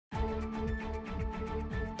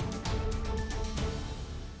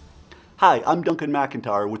Hi, I'm Duncan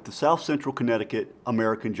McIntyre with the South Central Connecticut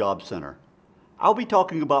American Job Center. I'll be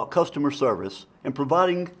talking about customer service and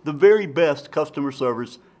providing the very best customer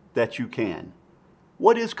service that you can.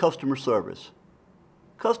 What is customer service?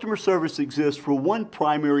 Customer service exists for one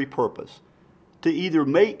primary purpose: to either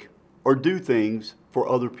make or do things for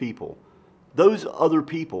other people. Those other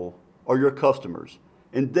people are your customers,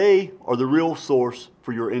 and they are the real source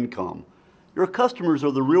for your income. Your customers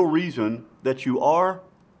are the real reason that you are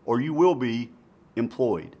or you will be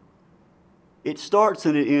employed. It starts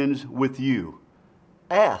and it ends with you.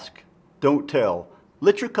 Ask, don't tell.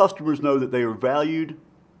 Let your customers know that they are valued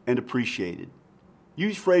and appreciated.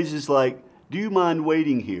 Use phrases like, "Do you mind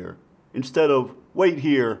waiting here?" instead of, "Wait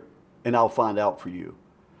here and I'll find out for you."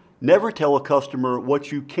 Never tell a customer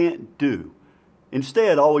what you can't do.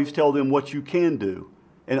 Instead, always tell them what you can do,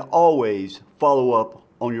 and always follow up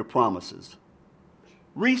on your promises.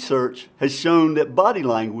 Research has shown that body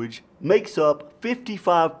language makes up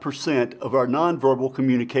 55% of our nonverbal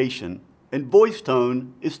communication, and voice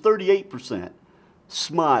tone is 38%.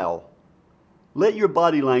 Smile. Let your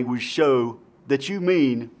body language show that you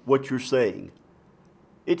mean what you're saying.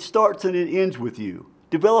 It starts and it ends with you.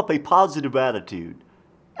 Develop a positive attitude.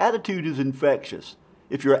 Attitude is infectious.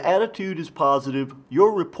 If your attitude is positive,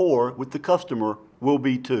 your rapport with the customer will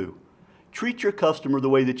be too. Treat your customer the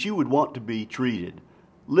way that you would want to be treated.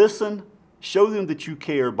 Listen, show them that you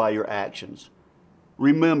care by your actions.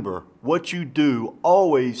 Remember, what you do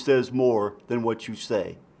always says more than what you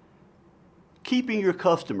say. Keeping your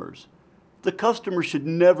customers. The customer should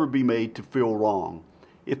never be made to feel wrong.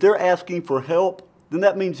 If they're asking for help, then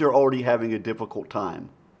that means they're already having a difficult time.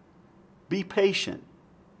 Be patient.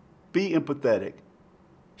 Be empathetic.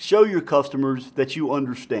 Show your customers that you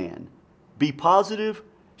understand. Be positive.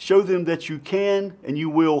 Show them that you can and you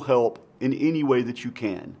will help in any way that you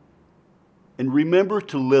can. And remember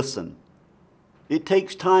to listen. It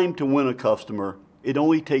takes time to win a customer. It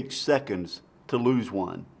only takes seconds to lose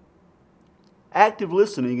one. Active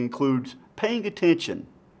listening includes paying attention.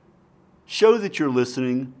 Show that you're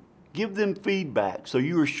listening. Give them feedback so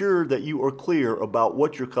you are sure that you are clear about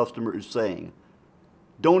what your customer is saying.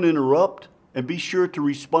 Don't interrupt, and be sure to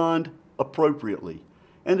respond appropriately.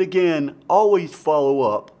 And again, always follow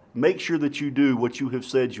up. Make sure that you do what you have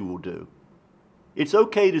said you will do. It's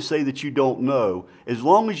okay to say that you don't know, as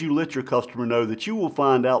long as you let your customer know that you will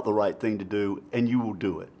find out the right thing to do and you will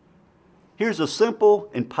do it. Here's a simple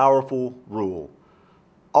and powerful rule.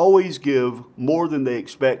 Always give more than they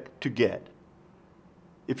expect to get.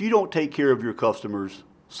 If you don't take care of your customers,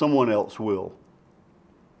 someone else will.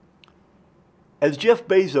 As Jeff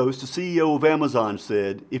Bezos, the CEO of Amazon,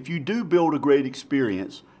 said, if you do build a great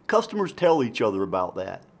experience, customers tell each other about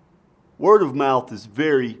that. Word of mouth is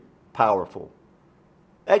very powerful.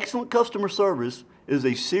 Excellent customer service is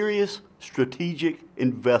a serious strategic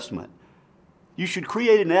investment. You should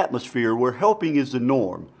create an atmosphere where helping is the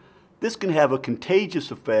norm. This can have a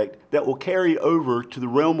contagious effect that will carry over to the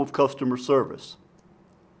realm of customer service.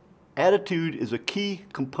 Attitude is a key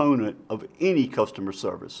component of any customer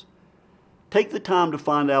service. Take the time to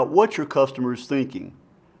find out what your customer is thinking.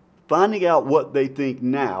 Finding out what they think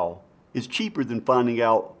now is cheaper than finding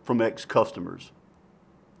out from ex-customers.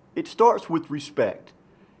 It starts with respect.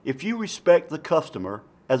 If you respect the customer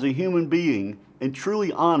as a human being and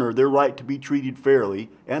truly honor their right to be treated fairly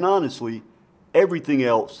and honestly, everything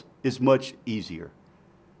else is much easier.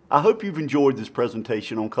 I hope you've enjoyed this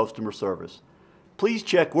presentation on customer service. Please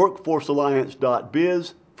check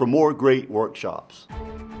workforcealliance.biz for more great workshops.